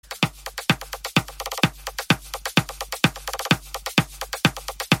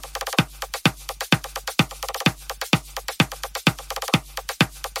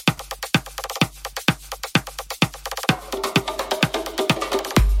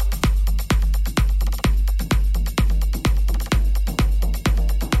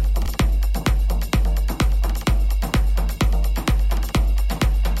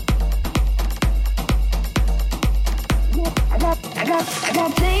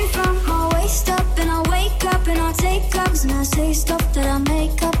came from. I'll waste up and I'll wake up and I'll take drugs and I'll say stuff that I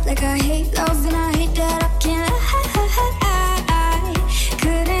make up. Like I hate love and I hate that I can't lie.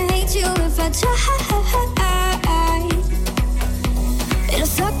 Couldn't hate you if I tried. It'll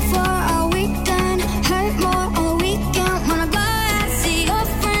suck for a weekend, hurt more on the weekend. When I go out, see your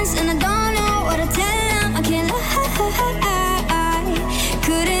friends and I don't know what to tell them. I can't lie.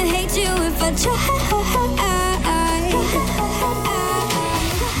 Couldn't hate you if I tried.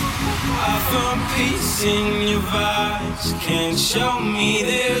 I found peace in your vibes. Can't show me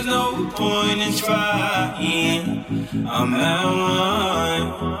there's no point in trying. I'm at one,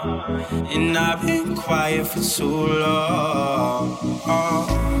 and I've been quiet for too long.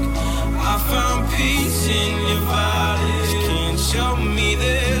 I found peace in your vibes. Can't show me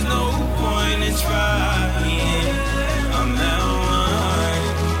there's no point in trying. I'm at one,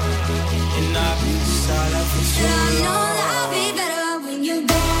 and I've been silent for too long. I know that I'll be better when you're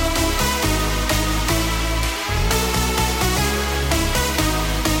gone.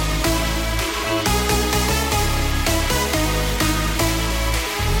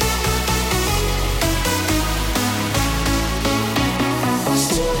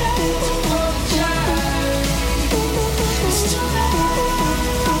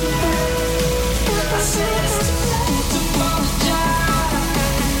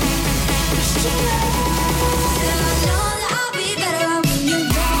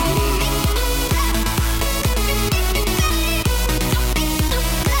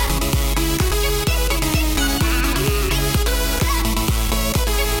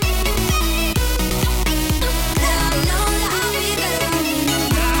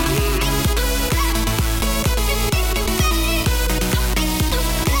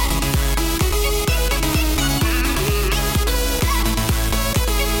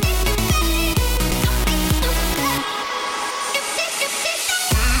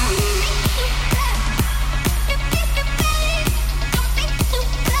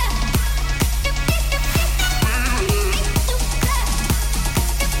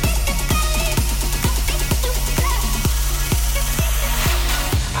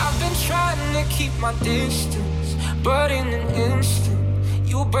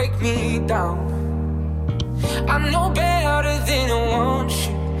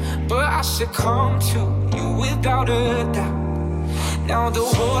 Come to you without a doubt. Now the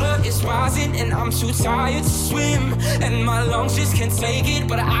water is rising and I'm too tired to swim, and my lungs just can't take it,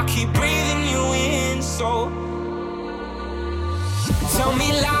 but I keep breathing you in. So tell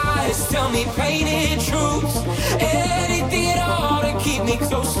me lies, tell me painted truths, anything at all to keep me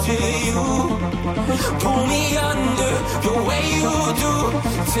close to you. Pull me under the way you do.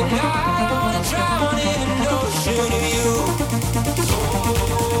 Tonight I wanna drown in an ocean of you.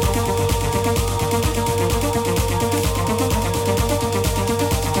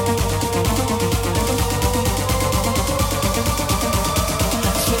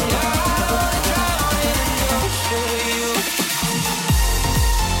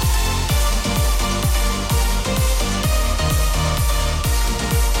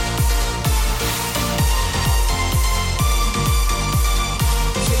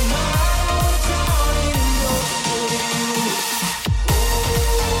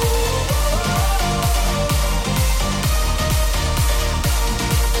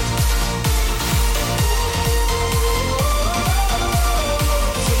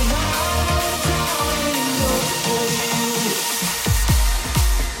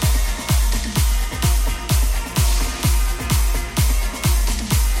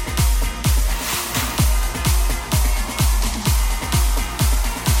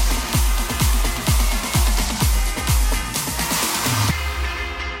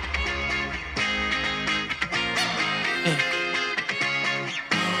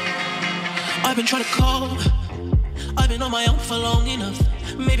 I've been trying to call. I've been on my own for long enough.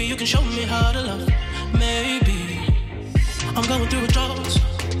 Maybe you can show me how to love. Maybe I'm going through withdrawals.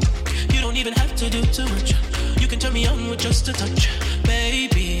 You don't even have to do too much. You can turn me on with just a touch.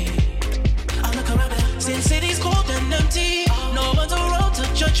 Baby, I look around and since city's cold and empty, no one's around to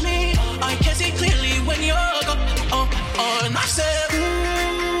judge me. I can see clearly when you're gone. And I said, ooh,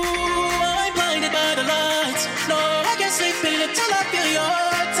 I'm blinded by the lights. No, I can't sleep until I feel your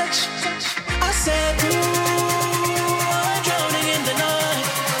touch. I said, ooh, I'm drowning in the night.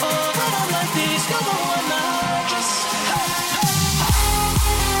 Oh, when I'm like this, you're the one I trust.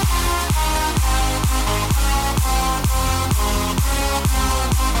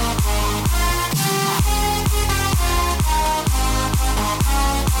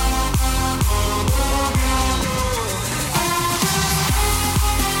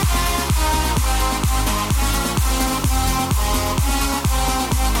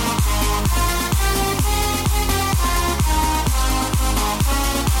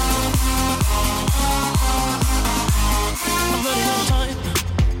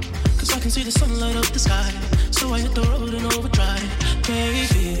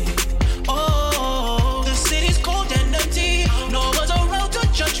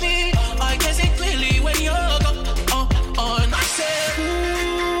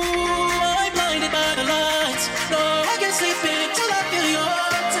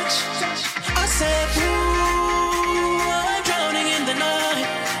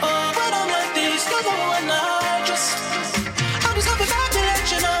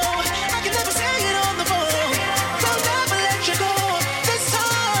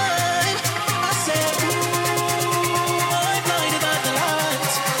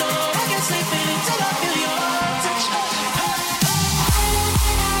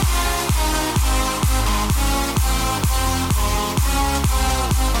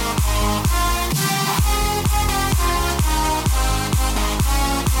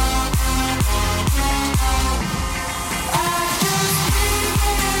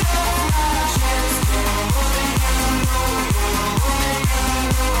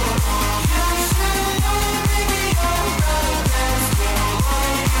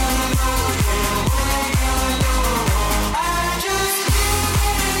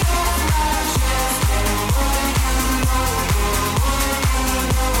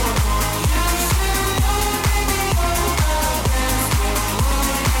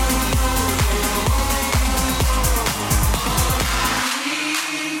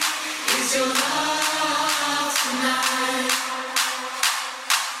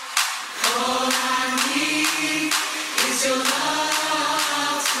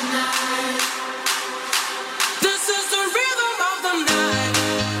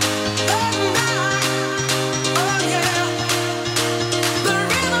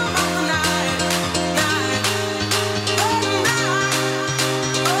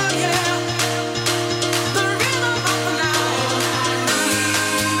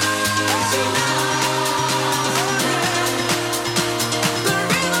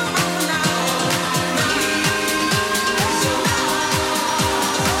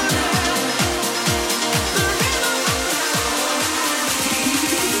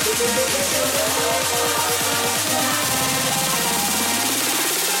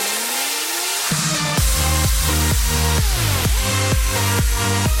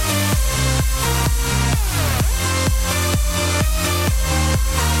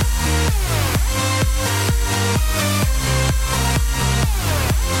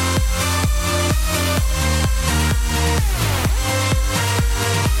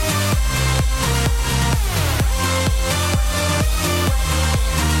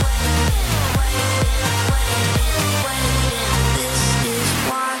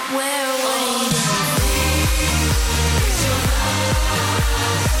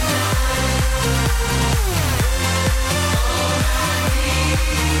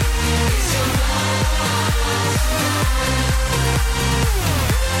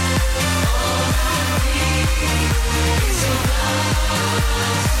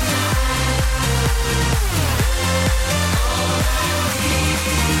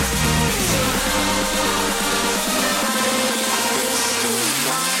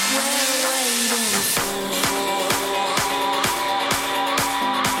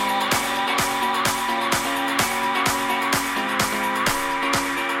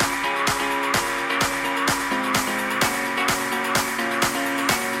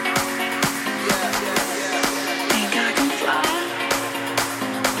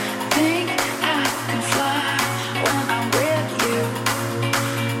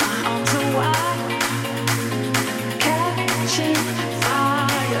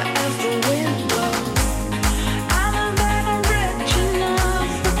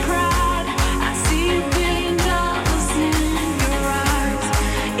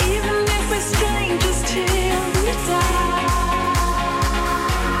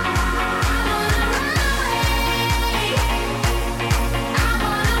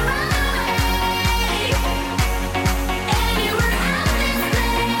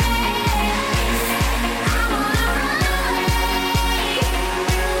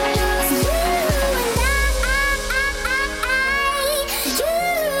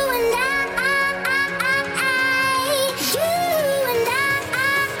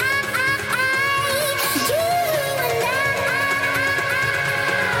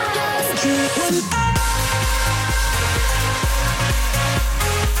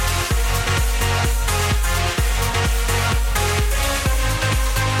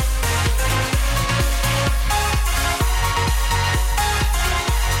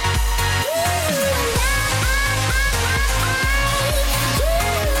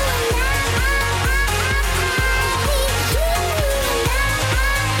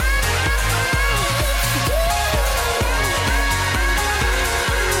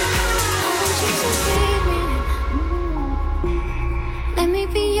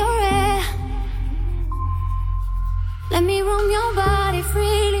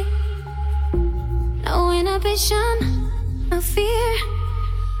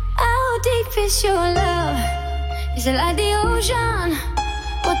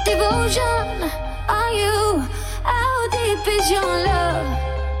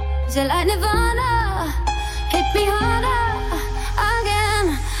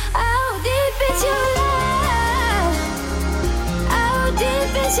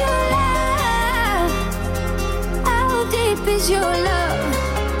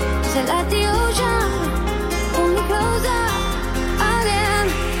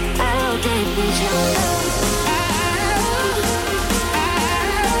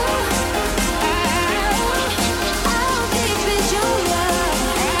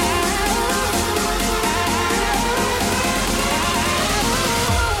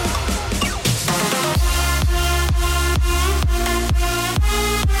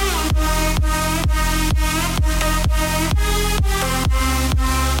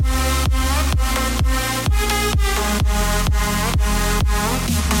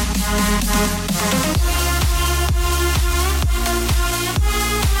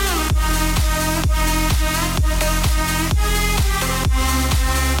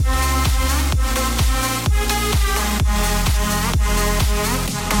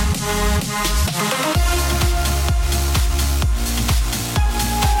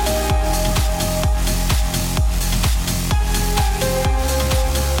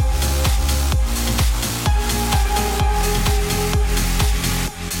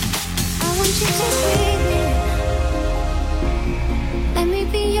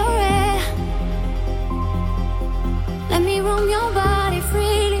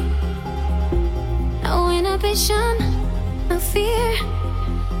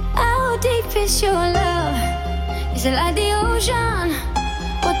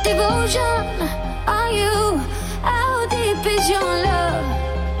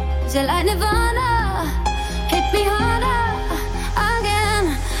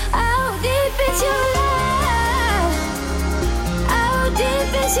 How deep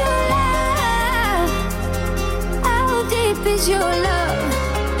is your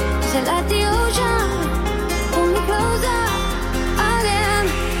love. Is it like the ocean? Pull me closer again.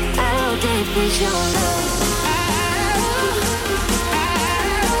 How deep is your love?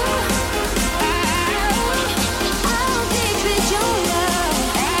 How deep is your love?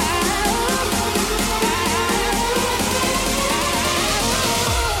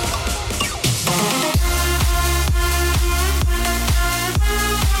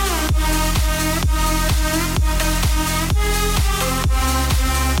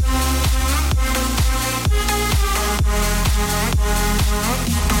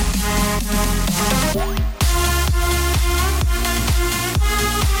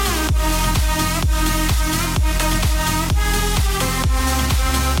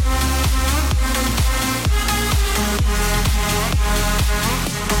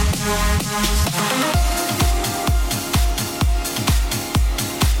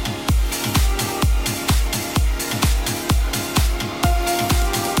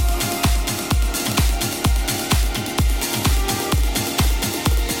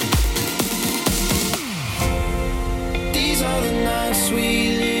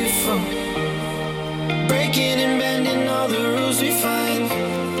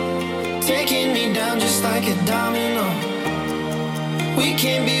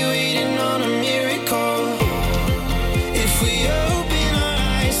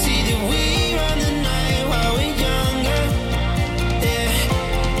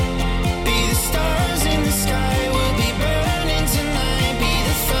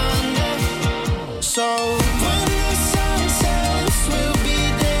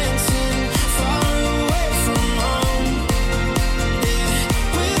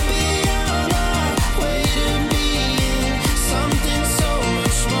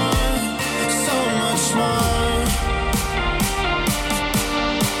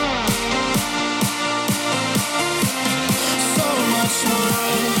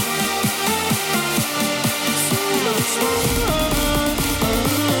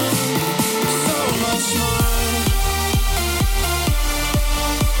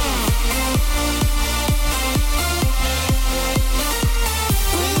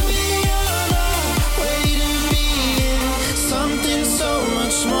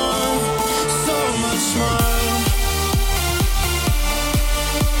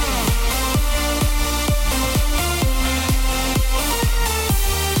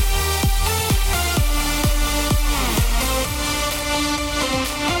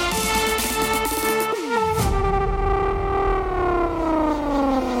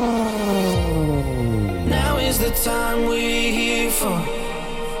 Time we're here for,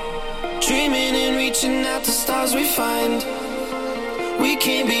 dreaming and reaching out the stars we find. We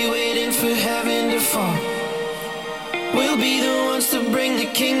can't be waiting for heaven to fall. We'll be the ones to bring the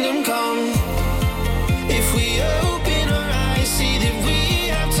kingdom come. If we open our eyes, see that we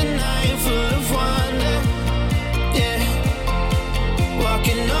have tonight full of wonder. Yeah,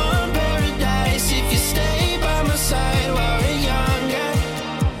 walking on paradise. If you stay by my side while we're younger.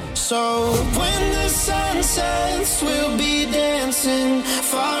 So when the sun sets, we'll be dancing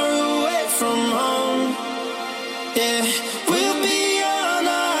far away from home. Yeah, we'll be on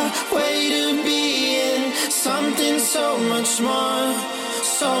our way to being something so much more,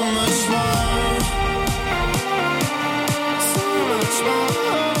 so much more, so much more,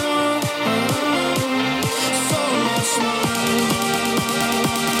 so much more,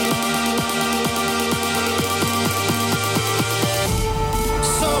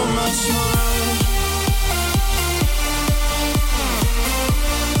 so much more.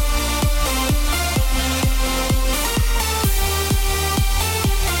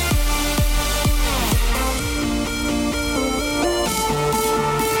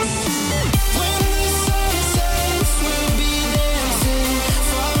 When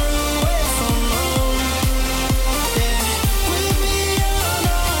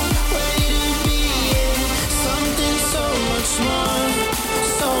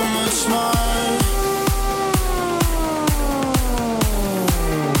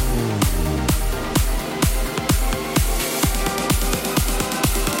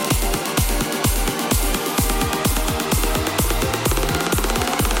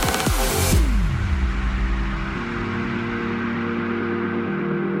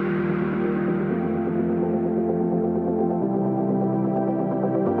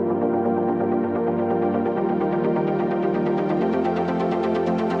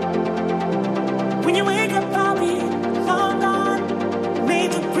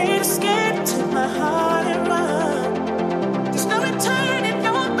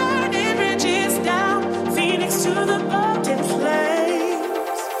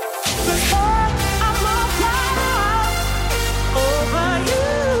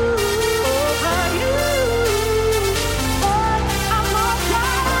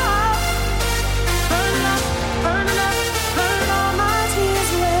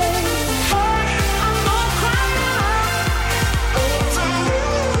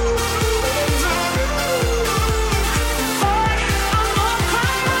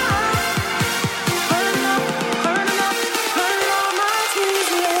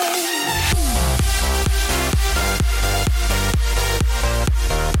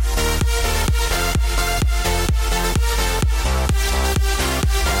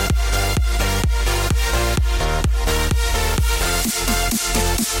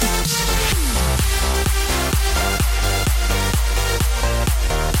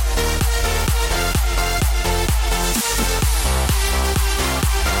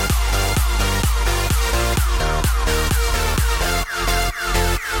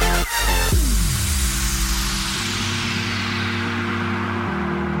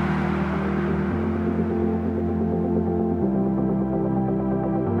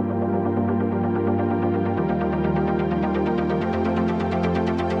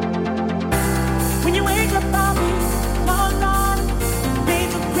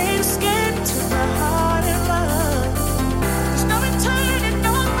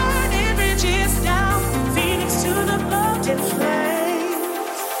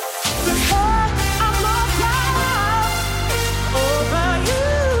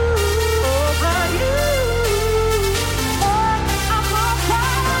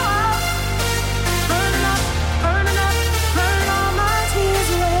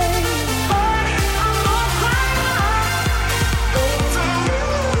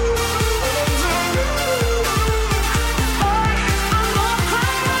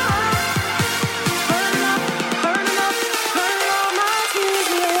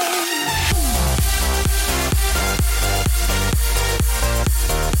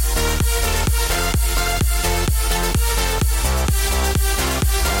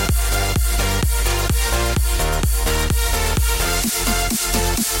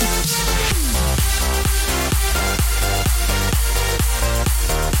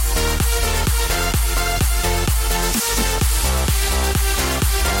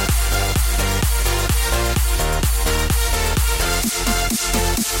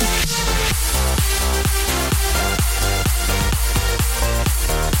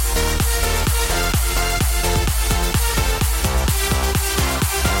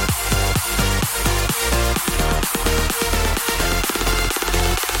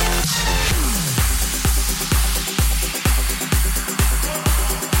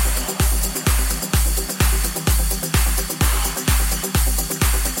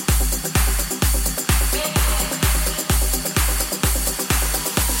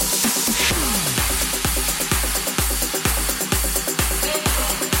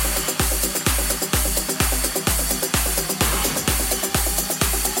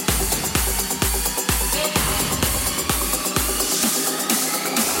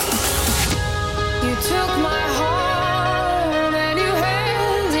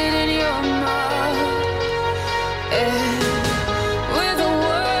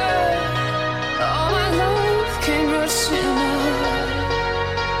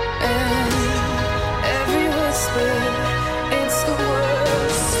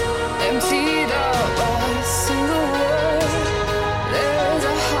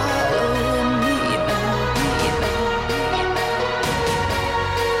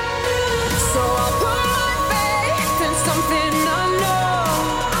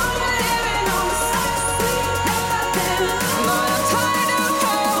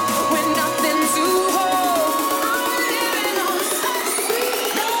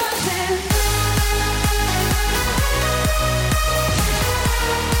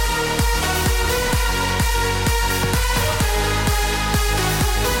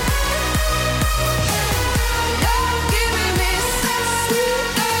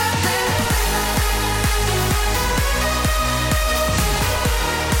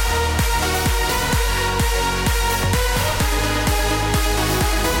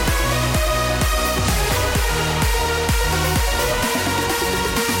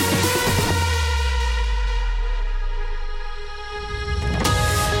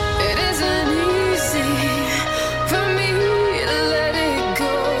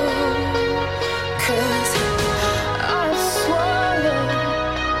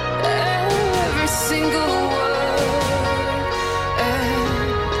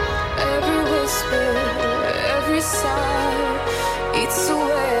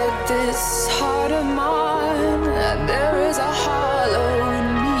this heart of mine, there is a hollow in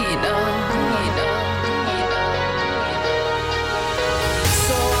me now.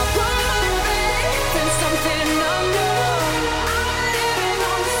 So I put my faith in something unknown. I'm living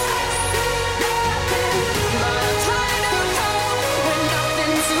on nothing. My time to come with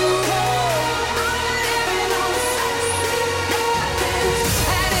nothing to hold. I'm living on nothing.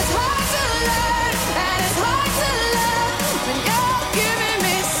 And it's hard to learn, and it's hard to love when you're giving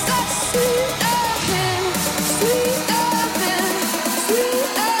me such sweet loving, sweet loving, sweet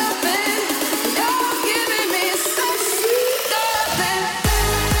loving. You're giving me such sweet loving.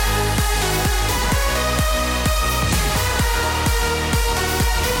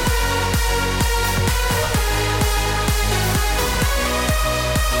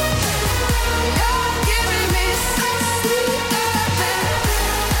 You're giving me such sweet loving.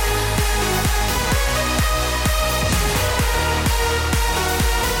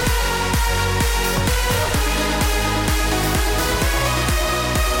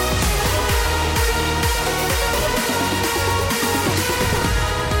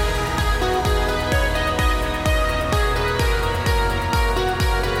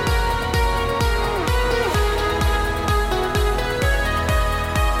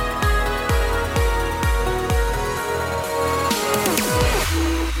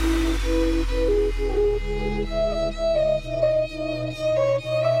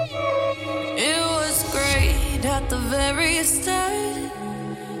 It was great at the very start.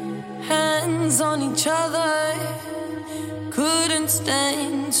 Hands on each other, couldn't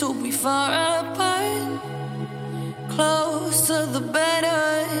stand to be far apart. Closer the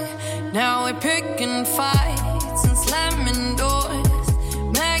better. Now we're picking fights and slamming doors,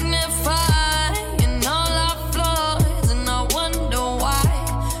 magnifying all our flaws. And I wonder why,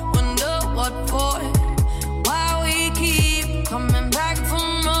 wonder what for, why we keep coming back for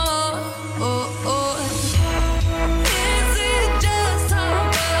more. Is it just our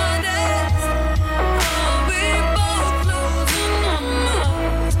bodies? Are we both losing our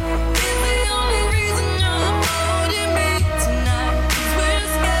minds? Is the only reason you're holding me tonight 'cause we're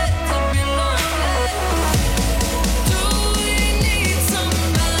scared to be lonely?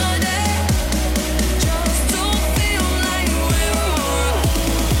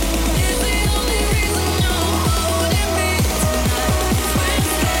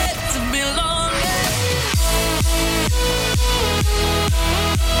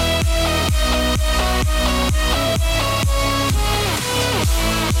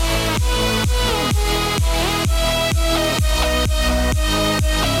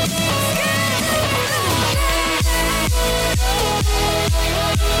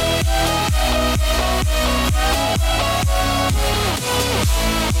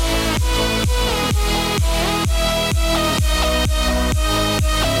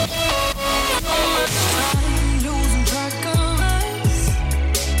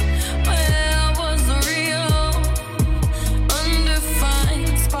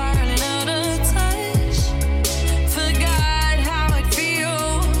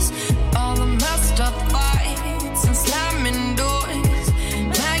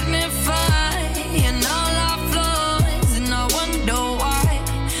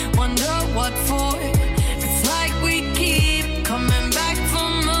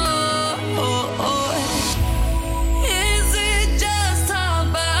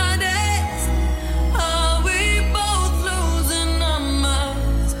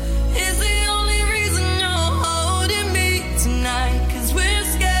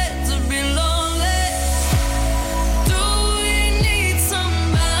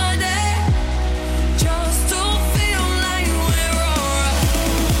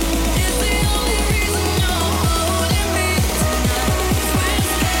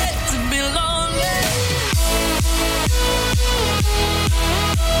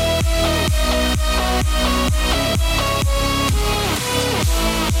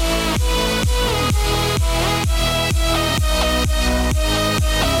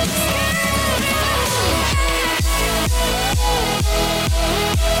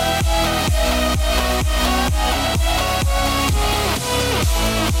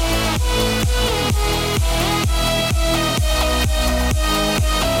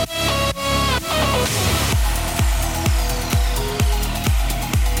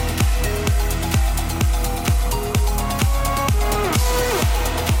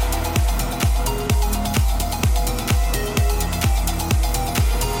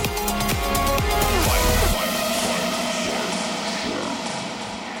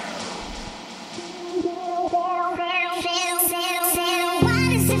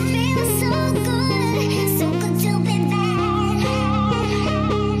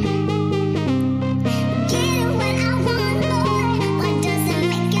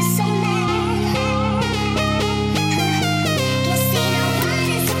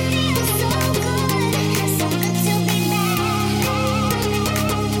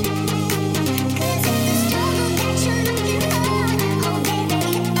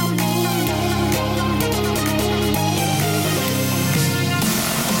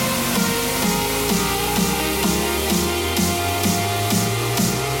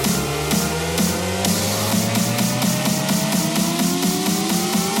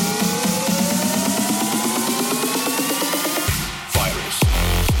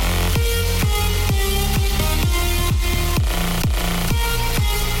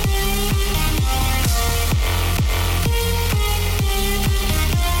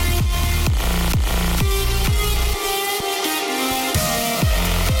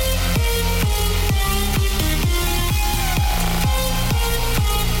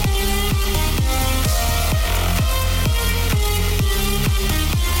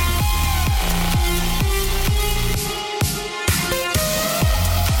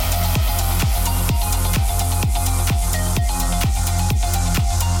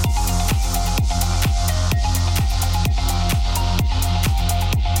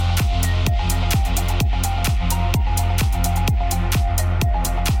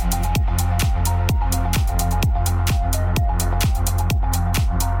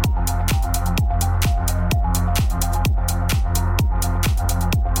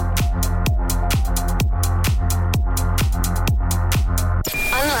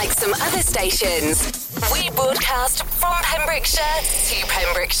 stations. We broadcast from Pembrokeshire to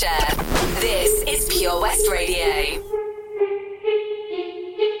Pembrokeshire. This is Pure West Radio.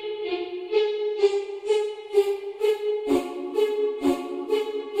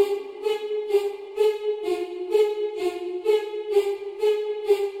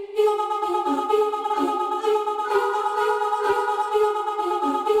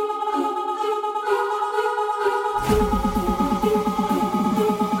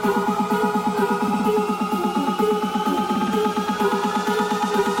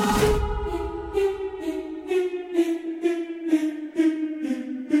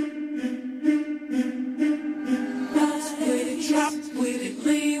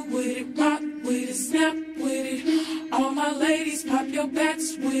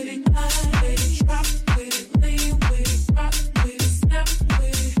 With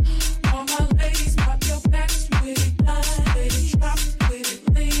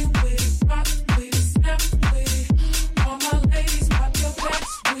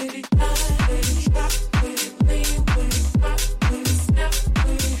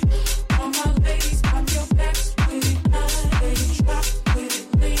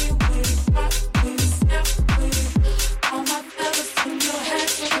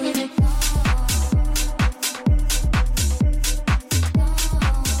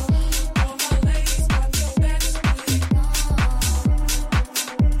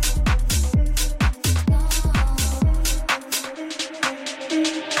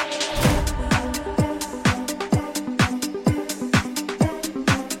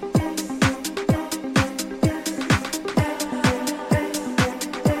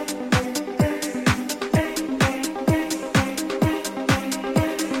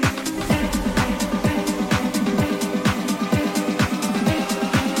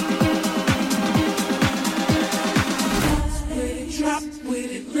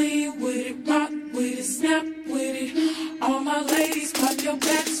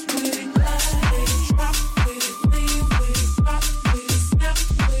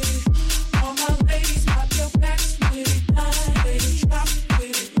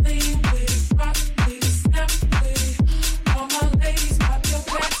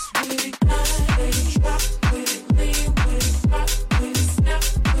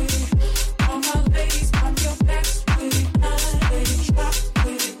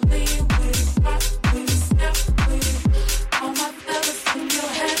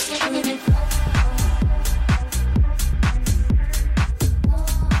it.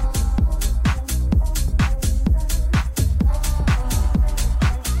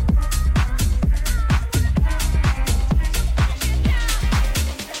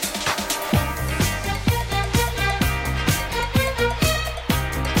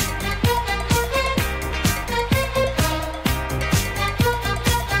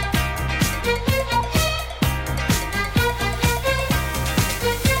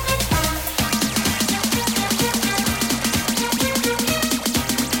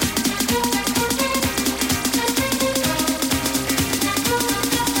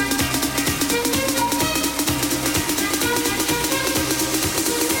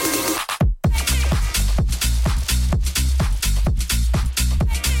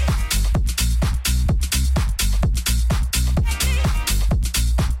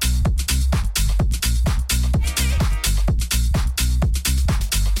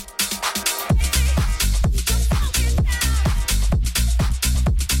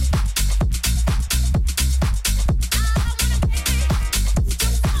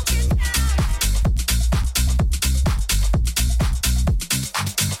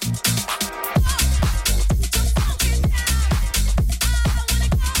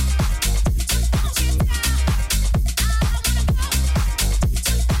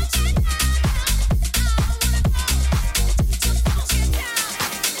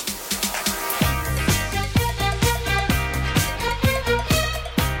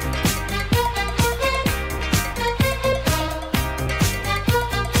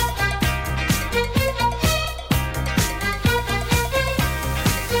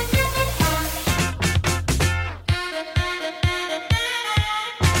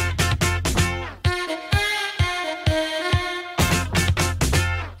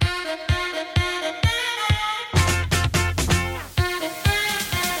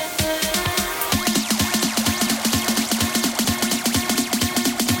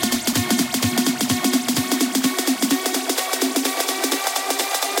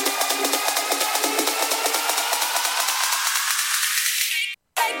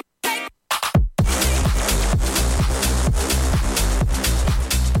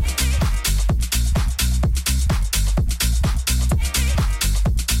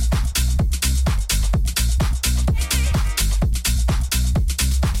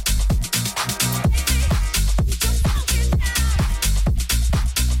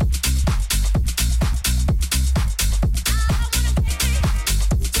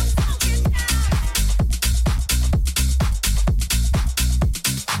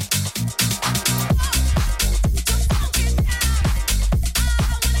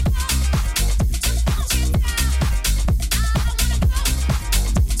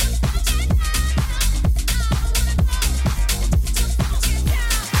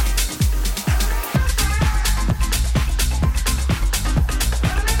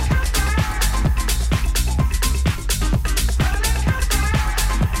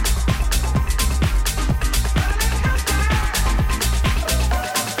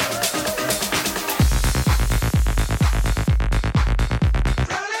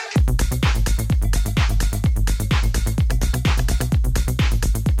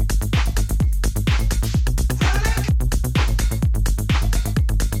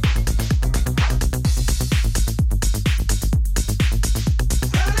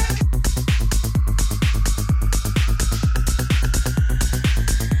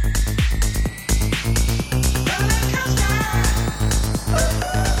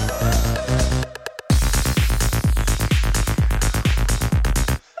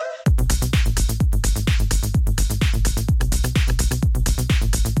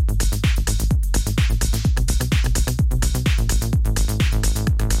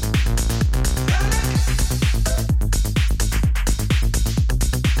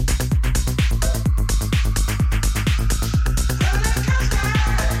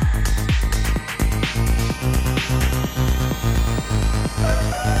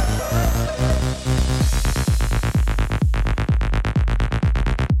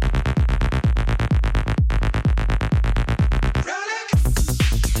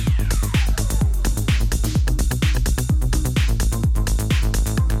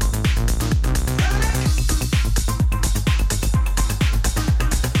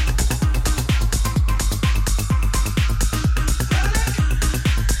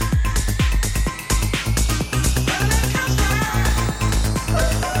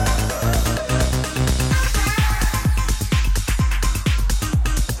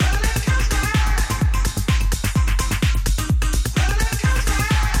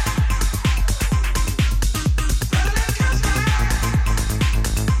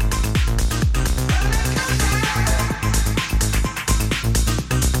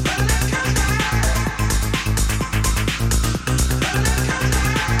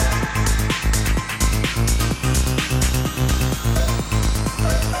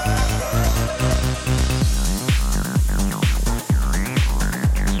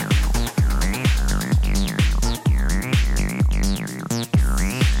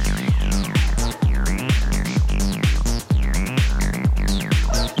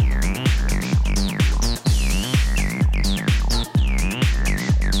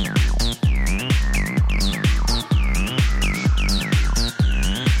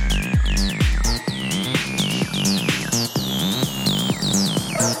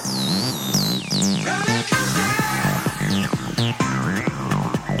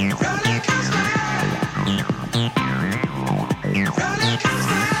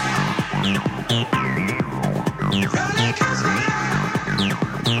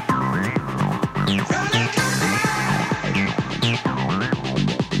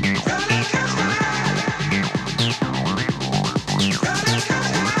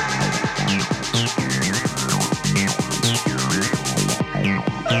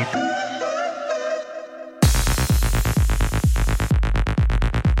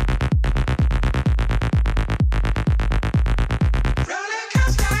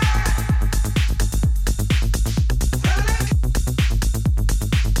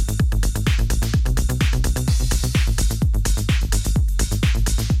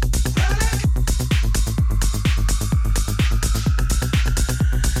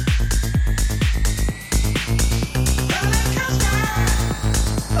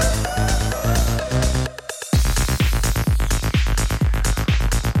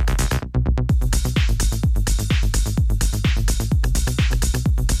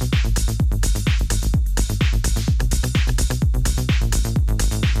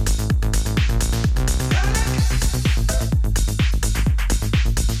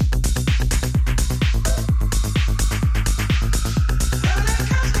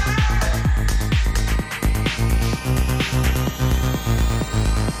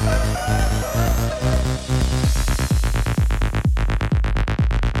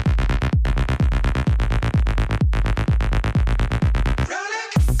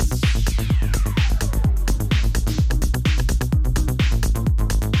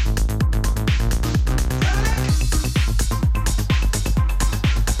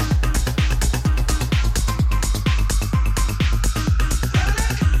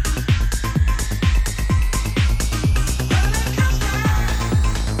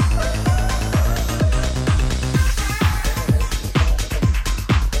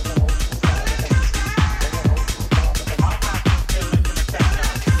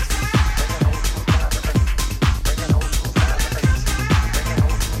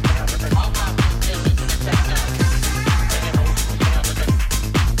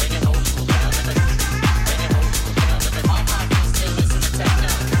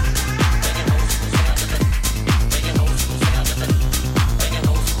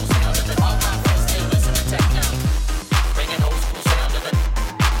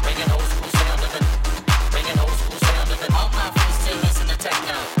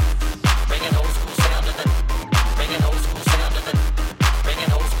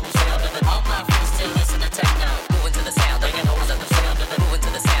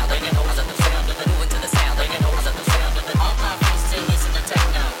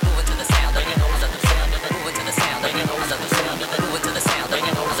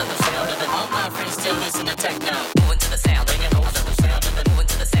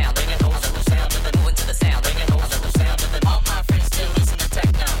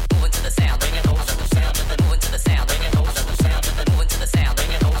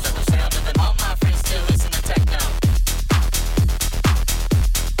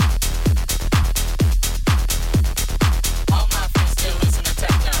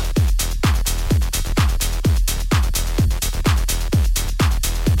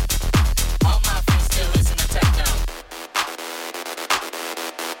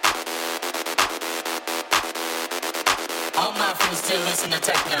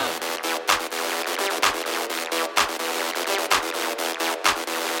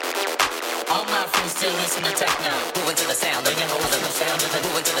 friends still listen to techno. Moving to the sound, and you know the sound of it.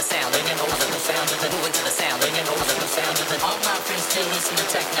 Moving to the sound, and you know the sound of it. Moving to the sound, and you know the sound of it. All my friends still listen to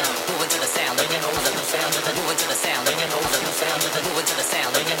techno. Moving to the sound, and you know the sound of it. Moving to the sound, and you know the sound of it. Moving to the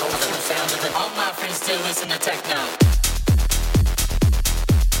sound, and you know the sound of it. All my friends still listen to techno.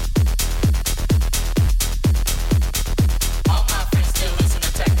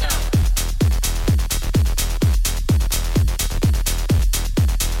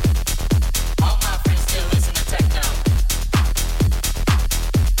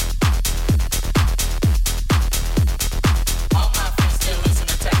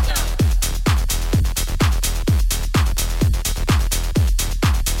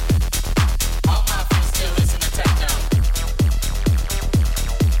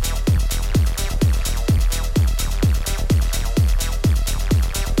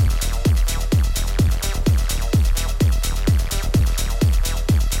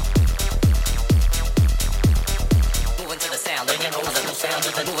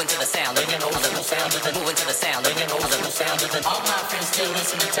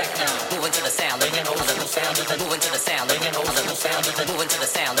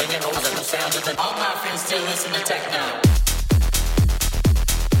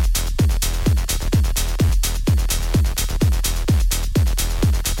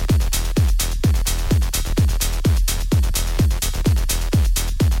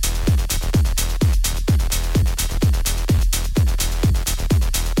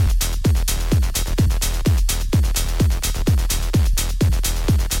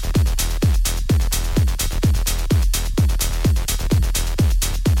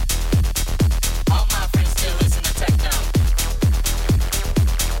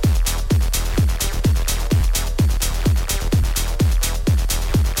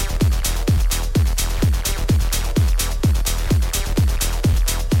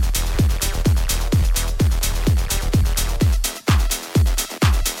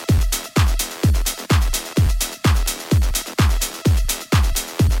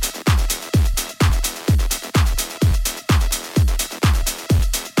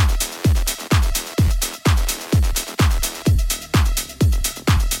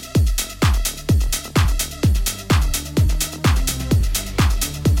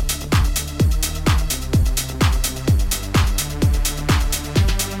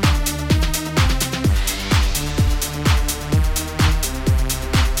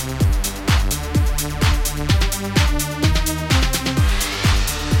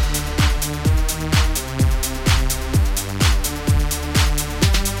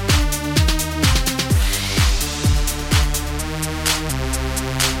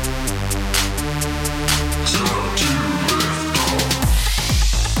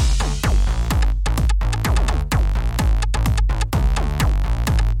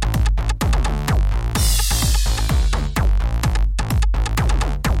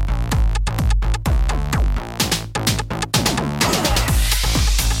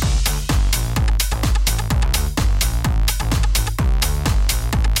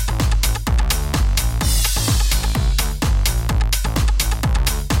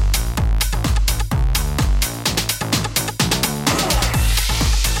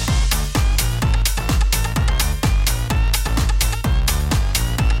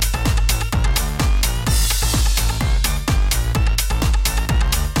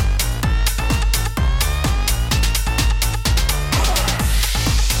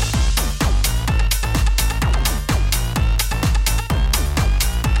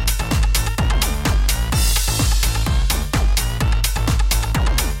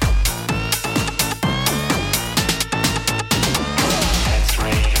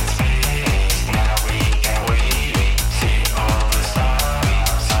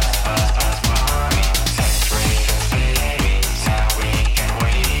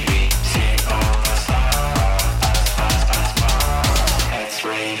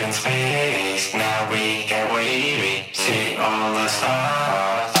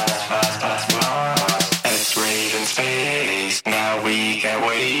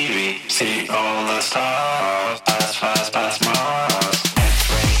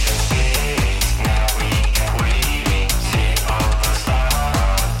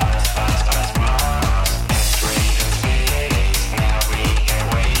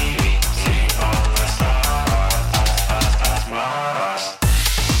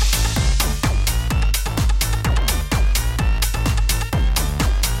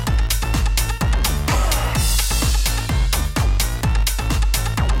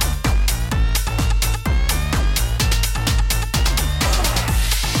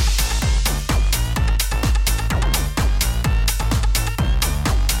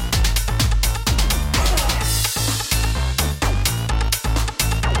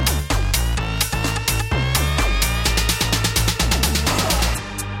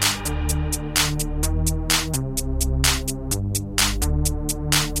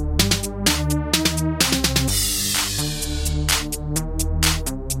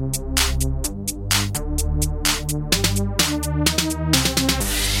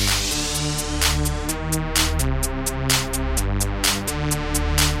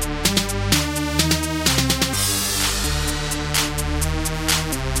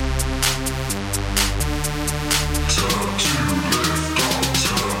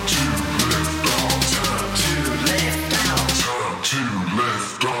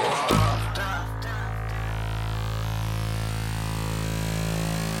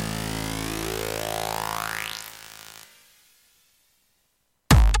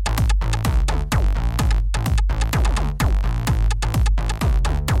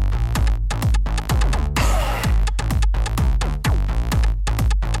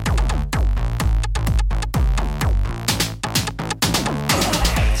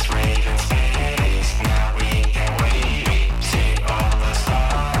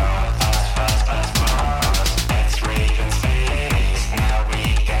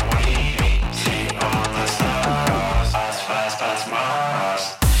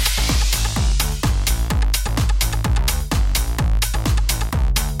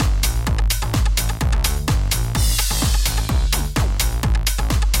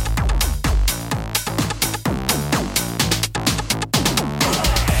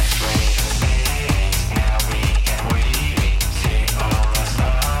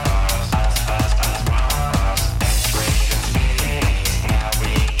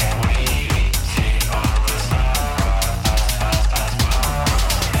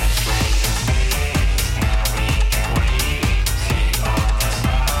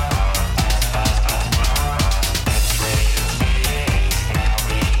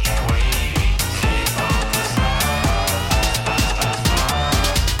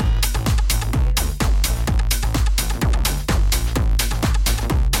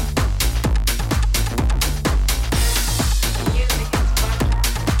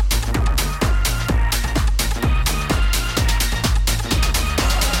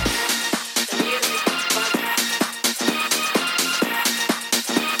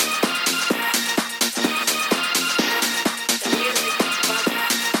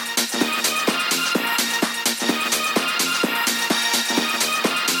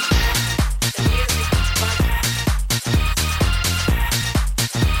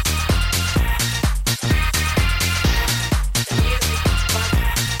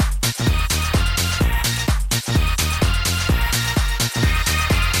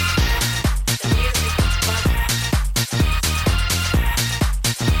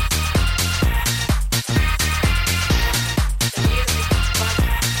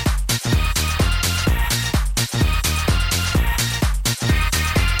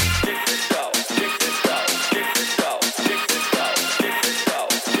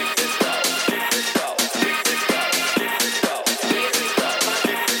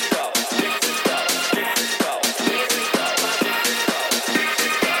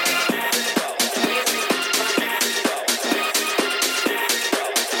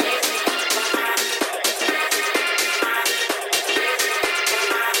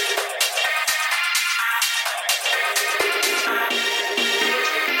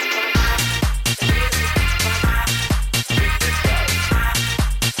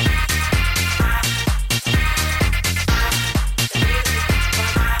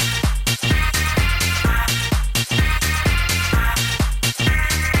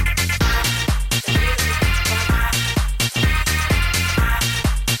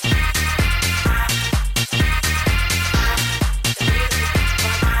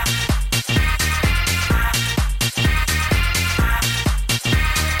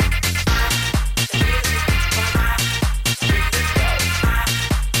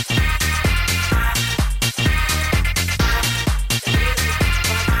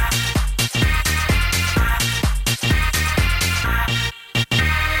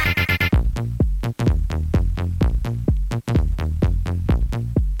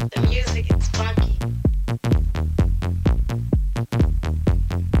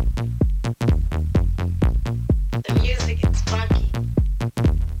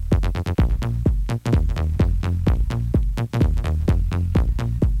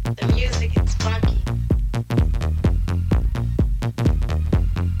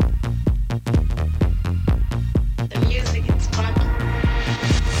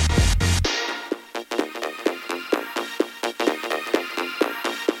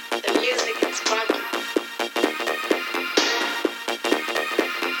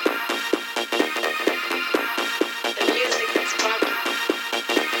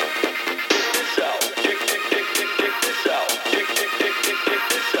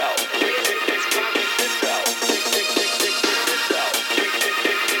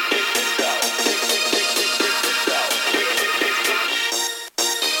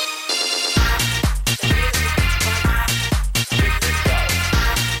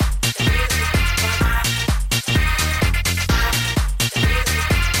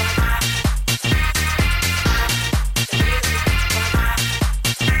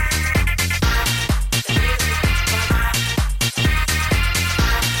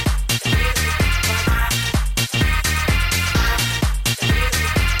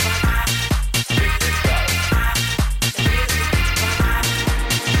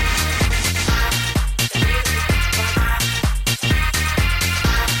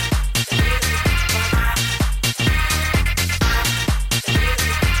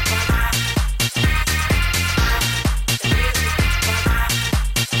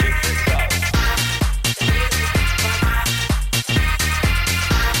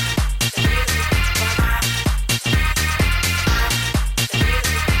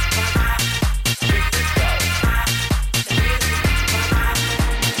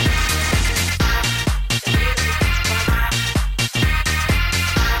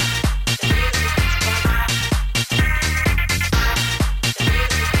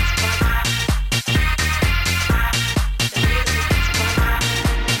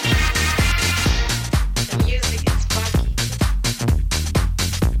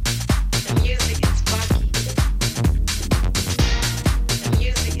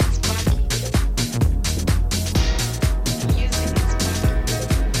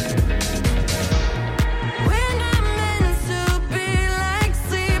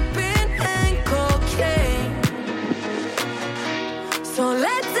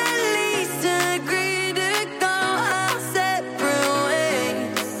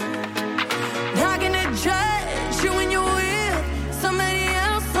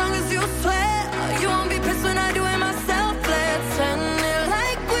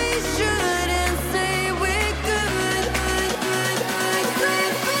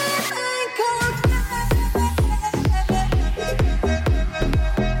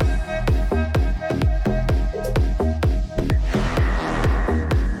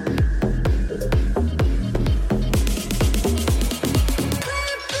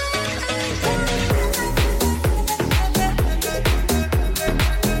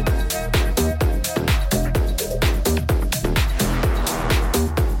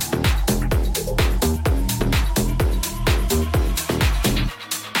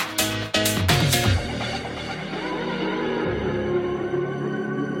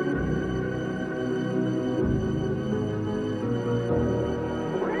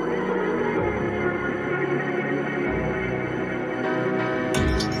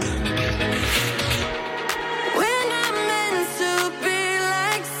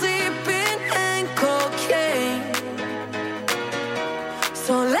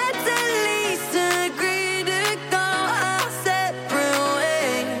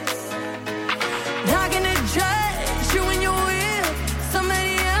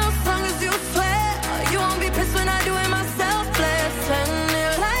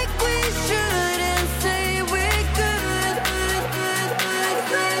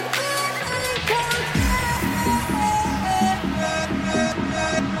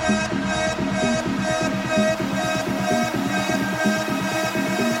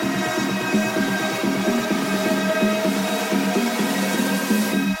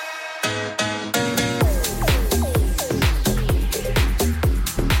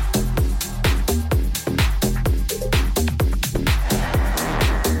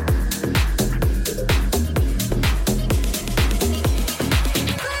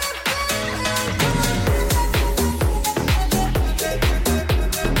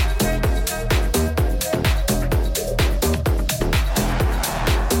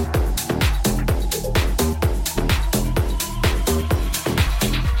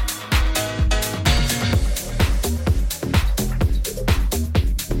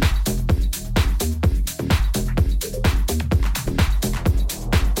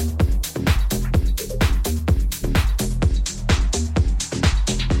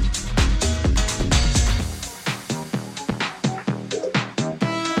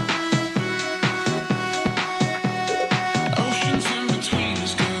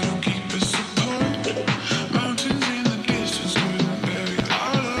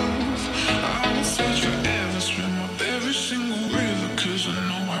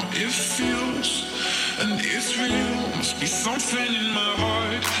 it feels and it's real. Must be something in my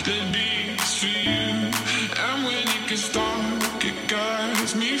heart that beats for you. And when it gets dark, it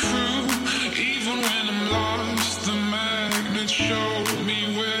guides me through.